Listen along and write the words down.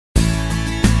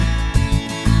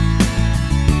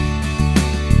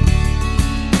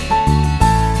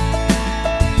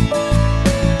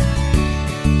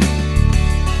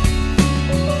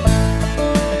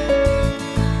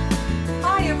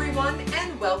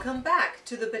Welcome back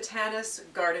to the Botanus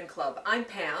Garden Club. I'm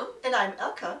Pam. And I'm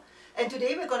Elke. And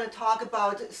today we're going to talk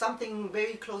about something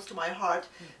very close to my heart.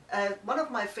 One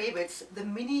of my favorites, the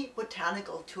Mini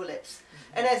Botanical Tulips.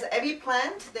 And as every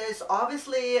plant, there's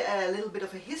obviously a little bit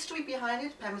of a history behind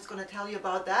it. Pam is going to tell you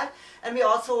about that. And we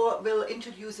also will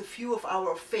introduce a few of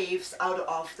our faves out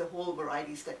of the whole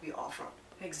varieties that we offer.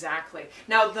 Exactly.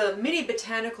 Now, the Mini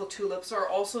Botanical Tulips are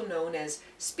also known as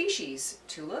species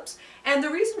tulips, and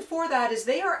the reason for that is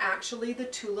they are actually the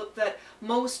tulip that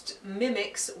most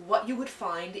mimics what you would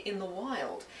find in the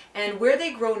wild. And where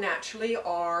they grow naturally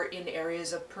are in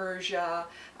areas of Persia,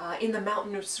 in the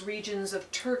mountainous regions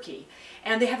of Turkey.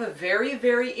 And they have a very,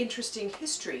 very interesting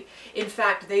history. In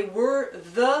fact, they were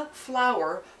the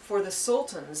flower for the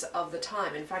sultans of the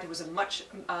time. In fact, it was a much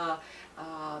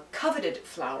coveted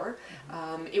flower.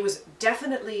 It was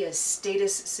definitely a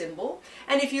status symbol.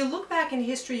 And if you look back in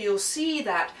history, you'll see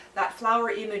that flower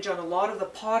image on a lot of the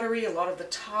pottery, a lot of the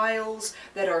tiles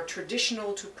that are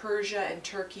traditional to Persia and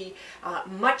Turkey,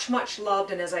 much, much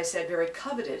loved, and as I said, very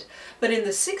coveted. But in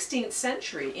the 16th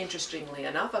century, interestingly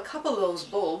enough, a couple of those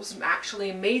bulbs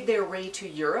actually made their way to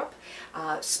Europe,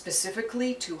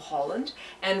 specifically to Holland,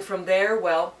 and from there,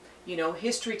 well, you know,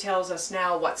 history tells us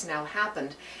now what's now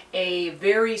happened. A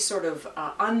very sort of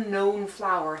unknown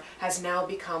flower has now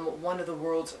become one of the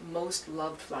world's most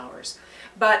loved flowers.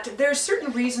 But there's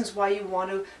certain reasons why you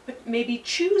want to maybe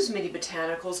choose Mini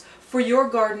Botanicals for your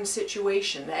garden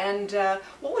situation. And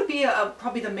what would be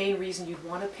probably the main reason you'd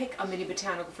want to pick a Mini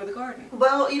Botanical for the garden?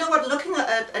 Well, you know what, looking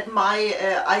at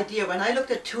my idea, when I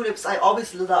looked at tulips, I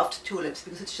always loved tulips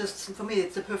because it's just, for me,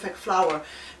 it's the perfect flower.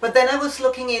 But then I was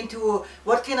looking into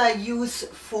what can I use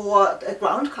for a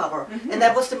ground cover. And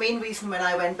that was the main reason when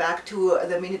I went back to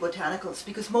the Mini Botanicals,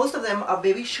 because most of them are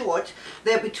very short.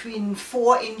 They're between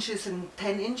 4 inches and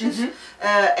 10 inches.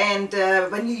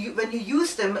 When you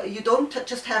use them, you don't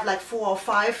just have like 4 or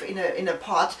 5 in a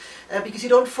pot, because you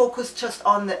don't focus just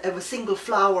on a single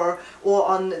flower or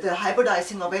on the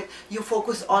hybridizing of it. You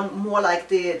focus on more like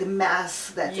the mass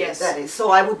that is.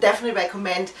 So I would definitely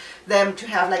recommend them to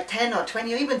have like 10 or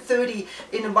 20 or even 30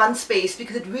 in one space,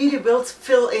 because it really will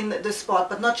fill in the spot,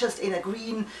 but not just in a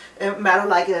green matter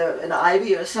like an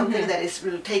ivy or something that is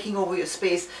really taking over your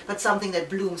space, but something that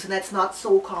blooms, and that's not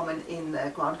so common in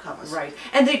ground covers. Right,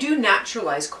 and they do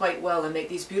naturalize quite well and make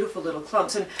these beautiful little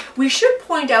clumps. And we should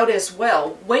point out as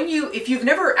well, if you've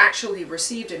never actually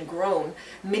received and grown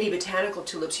Mini Botanical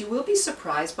tulips, you will be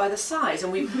surprised by the size.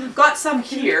 And we've got some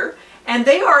here, and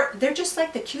they're just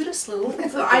like the cutest little,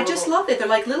 I just love it. They're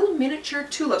like little miniature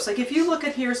tulips. Like if you look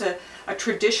at, here's a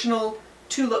traditional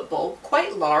tulip bulb,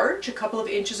 quite large, a couple of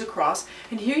inches across,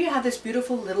 and here you have this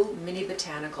beautiful little Mini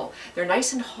Botanical. They're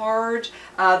nice and hard.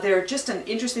 They're just an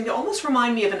interesting, they almost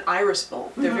remind me of an iris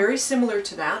bulb. They're very similar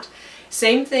to that.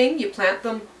 Same thing, you plant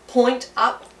them point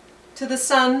up to the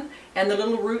sun, and the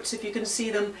little roots, if you can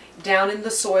see them, down in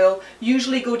the soil,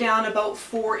 usually go down about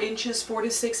 4 inches, 4 to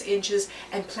 6 inches,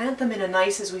 and plant them in a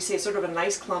nice, as we say, sort of a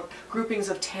nice clump, groupings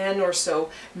of 10 or so,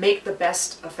 make the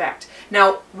best effect.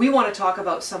 Now, we want to talk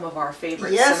about some of our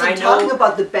favorites. Yes, and talking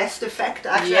about the best effect,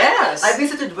 actually. Yes. I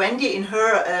visited Wendy in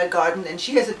her garden, and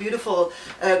she has a beautiful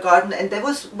garden, and there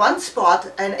was one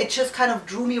spot, and it just kind of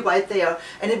drew me right there,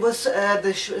 and it was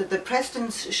the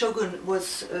Preston's Shogun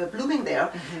was blooming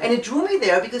there, and it drew me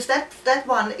there because that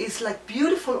one is like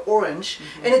beautiful orange,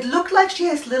 and it looked like she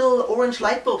has little orange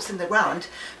light bulbs in the ground,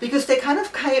 because they kind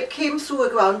of came through a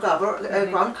ground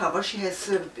cover. She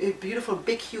has beautiful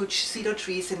big huge cedar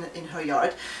trees in her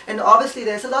yard, and obviously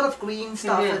there's a lot of green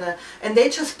stuff and they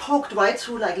just poked right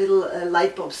through like little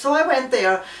light bulbs. So I went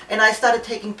there and I started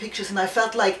taking pictures, and I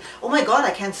felt like, oh my god,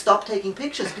 I can't stop taking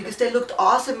pictures because they looked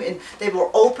awesome, and they were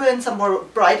open, some were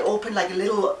bright open like a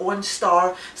little orange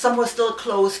star, some were still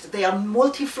closed. They are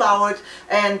multi-flowered,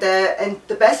 and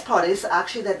the best part is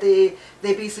actually that they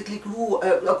basically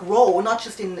grow not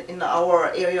just in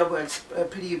our area where it's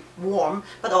pretty warm,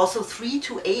 but also 3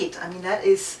 to 8. I mean, that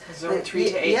is zone 3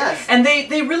 to 8. Yes, and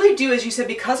they really do, as you said,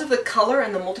 because of the color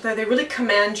and the multicolor, they really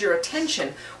command your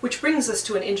attention. Which brings us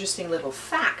to an interesting little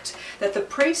fact, that the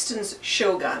Preston's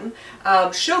Shogun,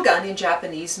 Shogun in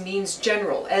Japanese means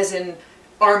general, as in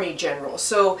Army general.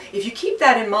 So if you keep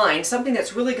that in mind, something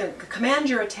that's really going to command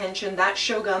your attention, that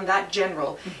shogun, that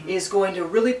general, is going to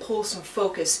really pull some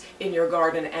focus in your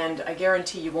garden, and I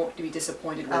guarantee you won't be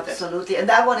disappointed with it. Absolutely, and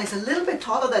that one is a little bit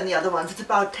taller than the other ones. It's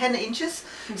about 10 inches,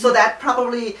 so that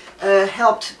probably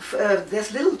helped.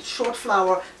 There's little short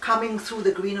flower coming through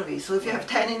the greenery, so if you have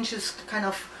 10 inches kind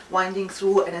of winding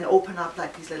through and then open up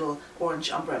like these little orange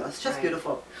umbrellas. Just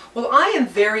beautiful. Well, I am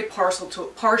very partial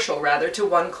to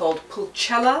one called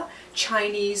Pulchella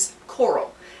Chinese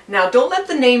Coral. Now, don't let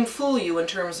the name fool you in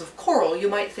terms of coral. You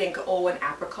might think, oh, an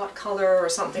apricot color or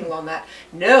something along that.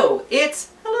 No,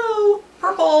 it's, hello,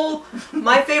 purple.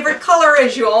 My favorite color,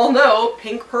 as you all know,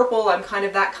 pink purple. I'm kind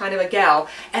of that kind of a gal.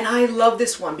 And I love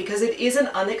this one because it is an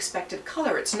unexpected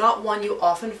color. It's not one you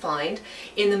often find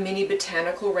in the Mini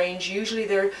Botanical range. Usually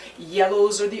they're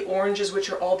yellows or the oranges, which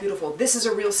are all beautiful. This is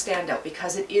a real standout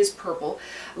because it is purple.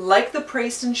 Like the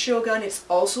Persian Shogun, it's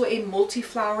also a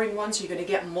multi-flowering one, so you're going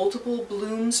to get multiple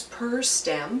blooms per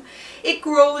stem. It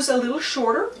grows a little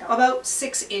shorter, about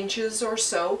 6 inches or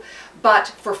so, but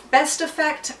for best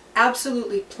effect,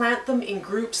 absolutely plant them in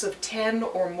groups of 10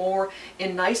 or more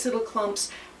in nice little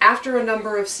clumps. After a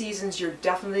number of seasons, you're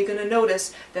definitely going to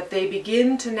notice that they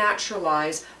begin to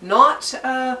naturalize, not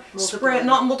spread,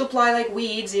 not multiply like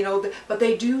weeds, you know, but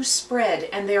they do spread,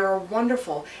 and they are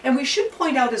wonderful. And we should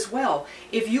point out as well,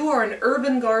 if you are an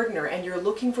urban gardener and you're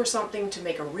looking for something to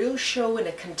make a real show in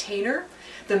a container,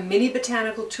 the Mini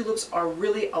Botanical Tulips are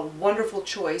really a wonderful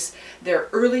choice. They're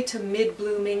early to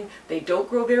mid-blooming. They don't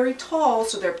grow very tall,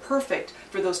 so they're perfect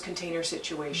for those container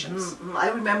situations. I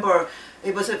remember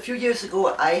it was a few years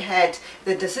ago I had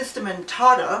the Desistemon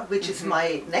tarda, which is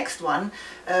my next one.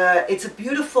 It's a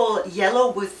beautiful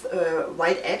yellow with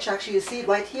white edge. Actually, you see it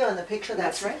right here in the picture.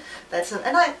 That's right.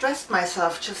 And I dressed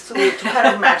myself just to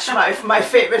kind of match my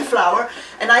favorite flower.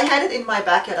 And I had it in my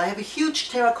backyard. I have a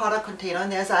huge terracotta container,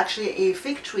 and there's actually a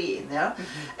fig tree in there.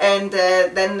 And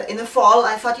then in the fall,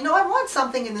 I thought, you know, I want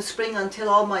something in the spring until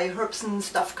all my herbs and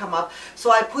stuff come up.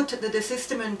 So I put the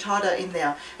Desistemon tarda in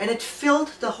there, and it filled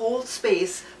the whole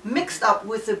space, mixed up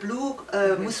with the blue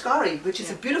muscari, which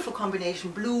is a beautiful combination,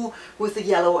 blue with the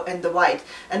yellow and the white.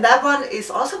 And that one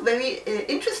is also very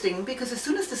interesting because as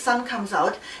soon as the sun comes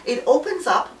out, it opens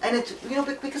up, and it, you know,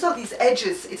 because of these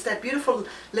edges, it's that beautiful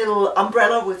little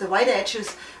umbrella with the white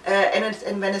edges,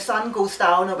 and when the sun goes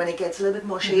down or when it gets a little bit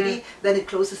more shady, then it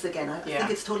closes again. I think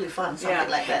it's totally fun, something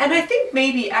like that. And I think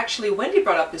maybe actually Wendy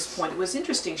brought up this point. It was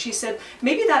interesting. She said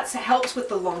maybe that helps with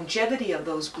the longevity of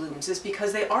those blooms is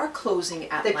because they are closing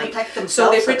at night. They protect themselves.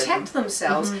 So they protect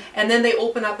themselves, and then they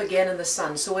open up again in the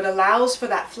sun. So it allows for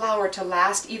that flower to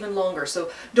last even longer.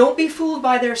 So don't be fooled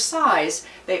by their size.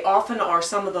 They often are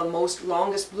some of the most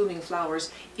longest blooming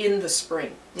flowers in the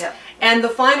spring. Yeah. And the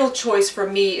final choice for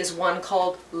me is one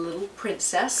called Little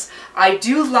Princess. I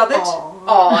do love it.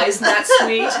 Aw, isn't that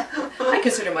sweet? I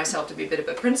consider myself to be a bit of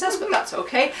a princess, but that's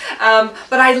okay.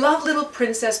 But I love Little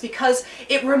Princess because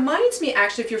it reminds me,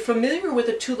 actually, if you're familiar with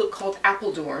a tulip called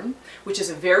Apeldoorn, which is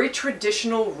a very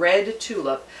traditional red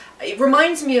tulip, it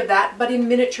reminds me of that, but in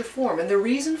miniature form. And the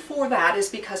reason for that is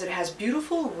because it has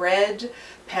beautiful red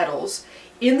petals.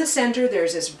 In the center,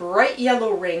 there's this bright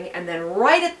yellow ring, and then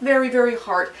right at the very, very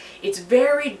heart, it's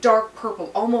very dark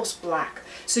purple, almost black.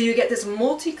 So you get this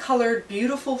multicolored,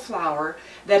 beautiful flower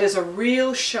that is a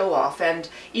real show-off. And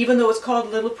even though it's called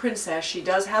Little Princess, she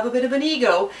does have a bit of an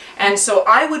ego. And so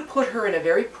I would put her in a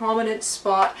very prominent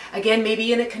spot, again,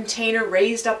 maybe in a container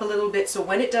raised up a little bit, so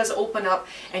when it does open up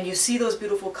and you see those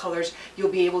beautiful colors,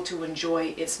 you'll be able to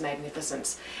enjoy its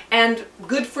magnificence. And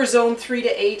good for zone 3 to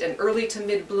 8 and early to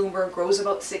mid-bloomer, grows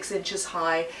about 6 inches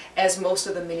high, as most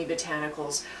of the Mini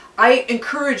Botanicals. I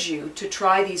encourage you to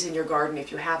try these in your garden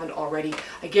if you haven't already.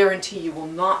 I guarantee you will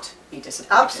not be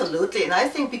disappointed. Absolutely, and I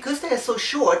think because they are so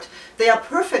short, they are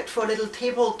perfect for a little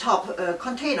tabletop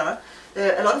container.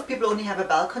 A lot of people only have a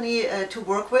balcony to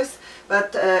work with,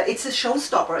 but it's a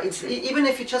showstopper. It's even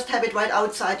if you just have it right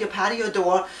outside your patio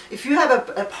door. If you have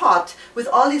a pot with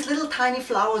all these little tiny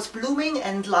flowers blooming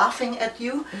and laughing at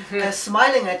you,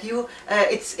 smiling at you,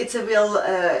 it's a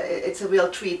real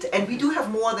treat. And we do have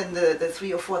more than the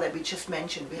 3 or 4 that we just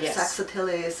mentioned. We have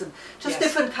saxatilis and just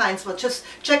different kinds. But just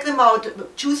check them out.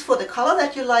 Choose for the color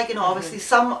that you like, and obviously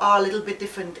some are a little bit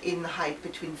different in height,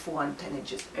 between 4 and 10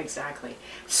 inches. Exactly.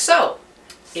 So,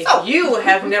 if you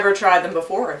have never tried them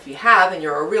before, or if you have and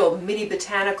you're a real Mini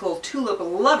Botanical tulip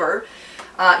lover,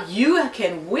 you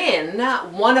can win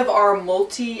one of our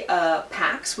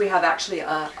multi-packs. We have actually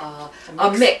a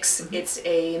mix. It's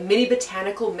a Mini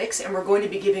Botanical mix, and we're going to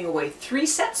be giving away 3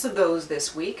 sets of those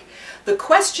this week. The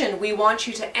question we want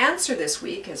you to answer this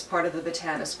week as part of the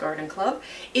Botanus Garden Club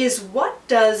is, what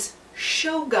does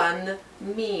Shogun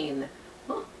mean?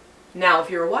 Now, if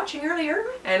you were watching earlier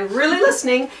and really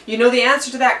listening, you know the answer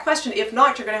to that question. If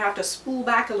not, you're going to have to spool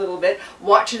back a little bit,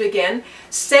 watch it again.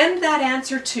 Send that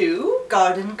answer to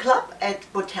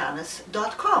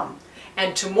gardenclub@botanus.com.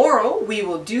 And tomorrow we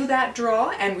will do that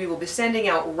draw, and we will be sending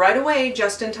out right away,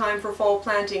 just in time for fall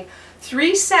planting,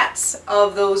 3 sets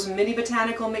of those mini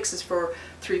botanical mixes for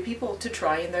 3 people to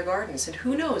try in their gardens. And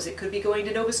who knows, it could be going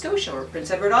to Nova Scotia or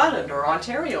Prince Edward Island or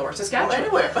Ontario or Saskatchewan. Or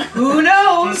anywhere. Who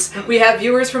knows? We have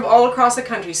viewers from all across the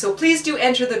country. So please do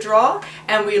enter the draw,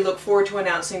 and we look forward to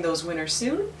announcing those winners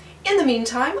soon. In the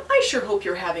meantime, I sure hope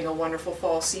you're having a wonderful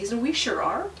fall season. We sure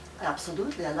are.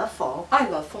 Absolutely, I love fall. I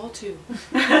love fall too.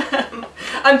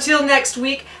 Until next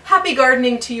week, happy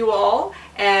gardening to you all,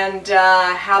 and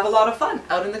have a lot of fun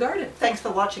out in the garden. Thanks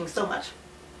for watching so much.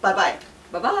 Bye-bye.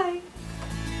 Bye-bye.